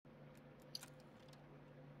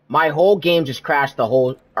My whole game just crashed the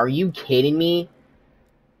whole... Are you kidding me?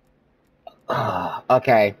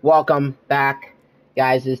 Okay, welcome back,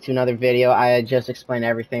 guys, to another video. I just explained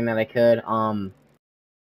everything that I could. Alright,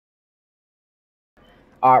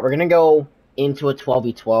 we're gonna go into a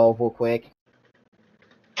 12v12 real quick.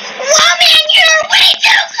 Well, man, you're way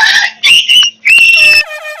too close!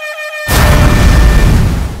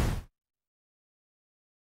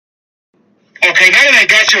 Okay, now that I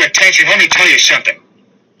got your attention, let me tell you something.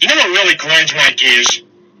 You know what really grinds my gears?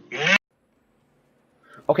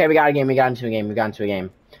 Okay, we got into a game.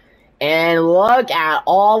 And look at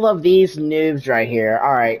all of these noobs right here.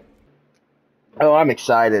 Alright. Oh, I'm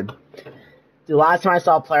excited. The last time I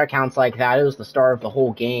saw player counts like that, it was the start of the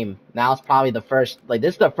whole game. Now it's probably the first,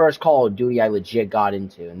 this is the first Call of Duty I legit got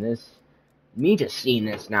into. And me just seeing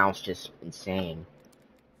this now is just insane.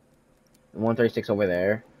 136 over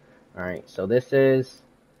there. Alright, so this is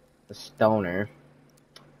the Stoner.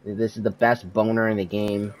 This is the best boner in the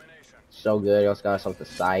game. So good. I also got ourselves the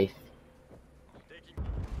Scythe.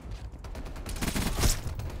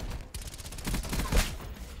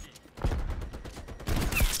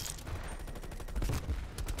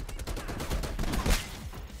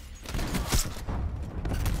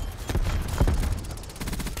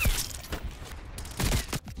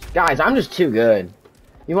 Guys, I'm just too good.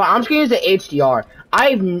 You know what? I'm just gonna use the HDR.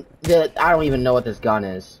 I don't even know what this gun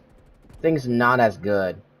is. Thing's not as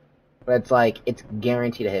good. But it's like, it's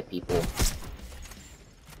guaranteed to hit people.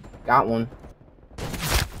 Got one.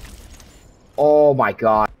 Oh my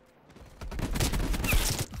god.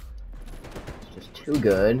 It's just too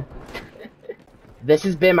good. This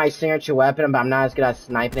has been my signature weapon, but I'm not as good at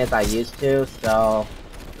sniping as I used to, so...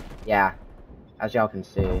 Yeah. As y'all can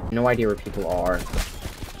see. No idea where people are.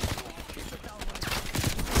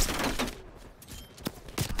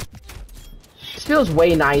 This feels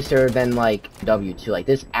way nicer than, like, W2. Like,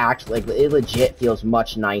 this actually, like, it legit feels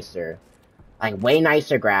much nicer. Like, way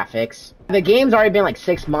nicer graphics. The game's already been, like,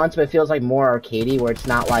 6 months, but it feels, like, more arcadey, where it's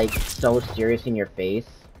not, like, so serious in your face.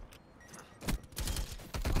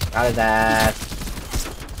 Got his ass.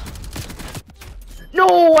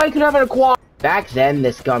 No! I could have an quad! Back then,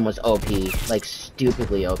 this gun was OP. Like,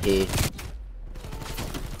 stupidly OP.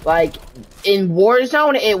 Like, in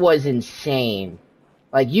Warzone, it was insane.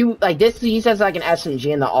 Like, this, he says like an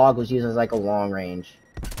SMG, and the AUG was used as, like, a long range.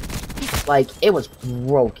 Like, it was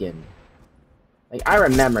broken. Like, I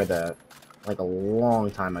remember that. Like, a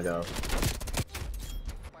long time ago.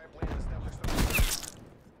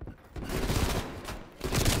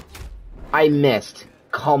 I missed.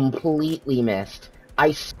 Completely missed.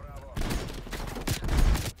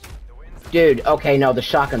 Dude, okay, no, the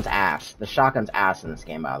shotgun's ass. The shotgun's ass in this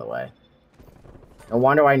game, by the way. No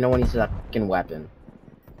wonder why no one uses that fucking weapon.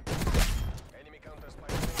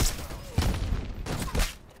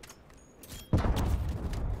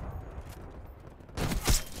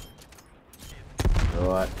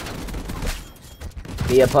 What?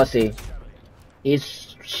 Be a pussy.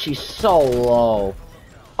 She's so low.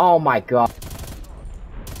 Oh my god.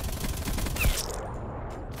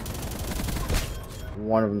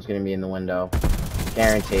 One of them's gonna be in the window.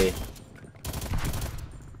 Guaranteed.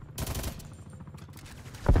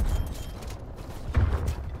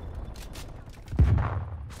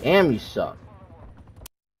 Damn, you suck.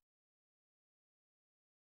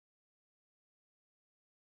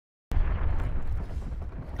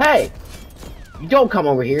 Hey! You don't come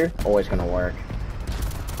over here. Always gonna work.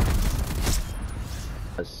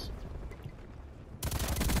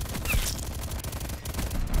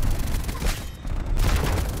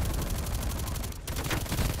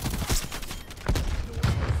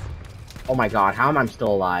 Oh my god, how am I still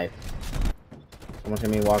alive? Someone's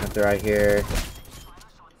gonna be walking through right here.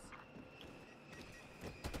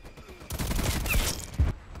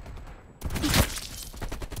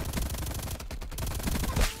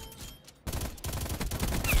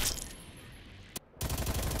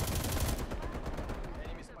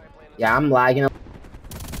 Yeah, I'm lagging.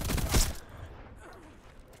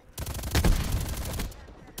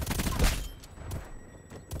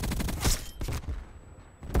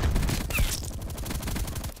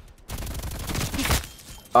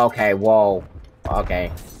 Okay, whoa.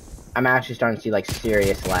 Okay. I'm actually starting to see, like,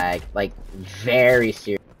 serious lag. Like, very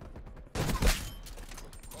serious.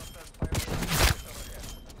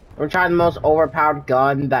 We're trying the most overpowered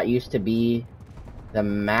gun that used to be the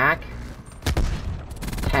Mac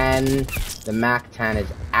 10. The Mac 10 is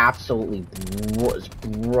absolutely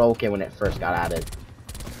broken when it first got added.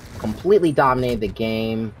 Completely dominated the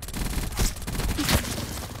game.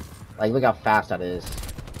 Like, look how fast that is.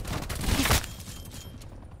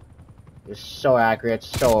 It's so accurate,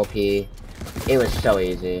 so OP. It It was so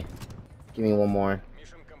easy. Give me one more.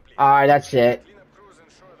 Alright, that's it.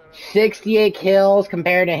 68 kills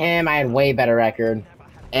compared to him. I had way better record.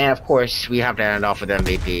 And of course, we have to end off with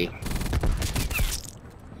MVP.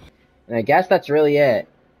 And I guess that's really it.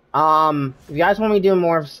 If you guys want me to do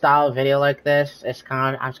more of a style video like this,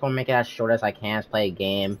 I'm just gonna make it as short as I can. Just play a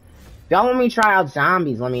game. If y'all want me to try out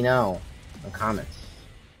zombies, let me know in the comments.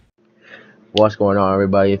 What's going on,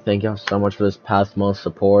 everybody? Thank y'all so much for this past month's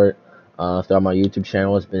support throughout my YouTube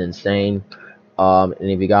channel. It's been insane. And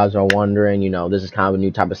if you guys are wondering, you know, this is kind of a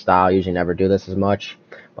new type of style. I usually never do this as much.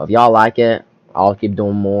 But if y'all like it, I'll keep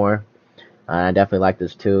doing more. I definitely like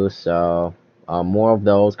this too. So more of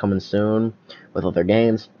those coming soon with other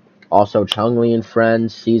games. Also, Chung-Li and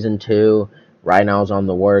Friends Season 2 right now is on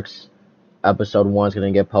the works. Episode 1 is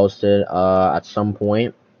going to get posted at some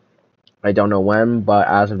point. I don't know when, but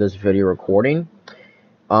as of this video recording,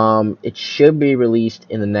 it should be released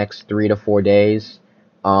in the next 3 to 4 days.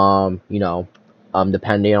 Depending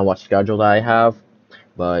on what schedule that I have.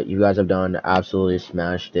 But you guys have done absolutely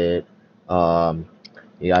smashed it. You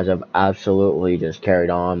guys have absolutely just carried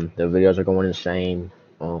on. The videos are going insane.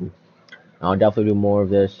 I'll definitely do more of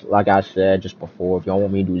this. Like I said just before, if y'all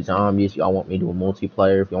want me to do zombies, if y'all want me to do a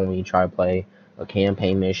multiplayer, if y'all want me to try to play a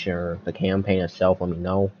campaign mission or the campaign itself, let me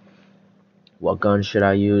know. What guns should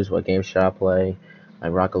I use? What games should I play?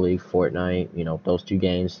 Like Rocket League, Fortnite, you know, those 2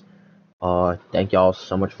 games. Thank y'all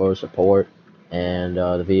so much for the support. And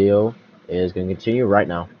the video is going to continue right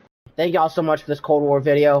now. Thank y'all so much for this Cold War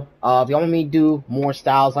video. If y'all want me to do more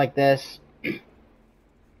styles like this,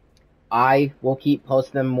 I will keep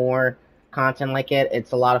posting more content like it.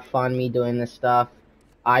 It's a lot of fun me doing this stuff.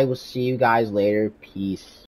 I will see you guys later. Peace.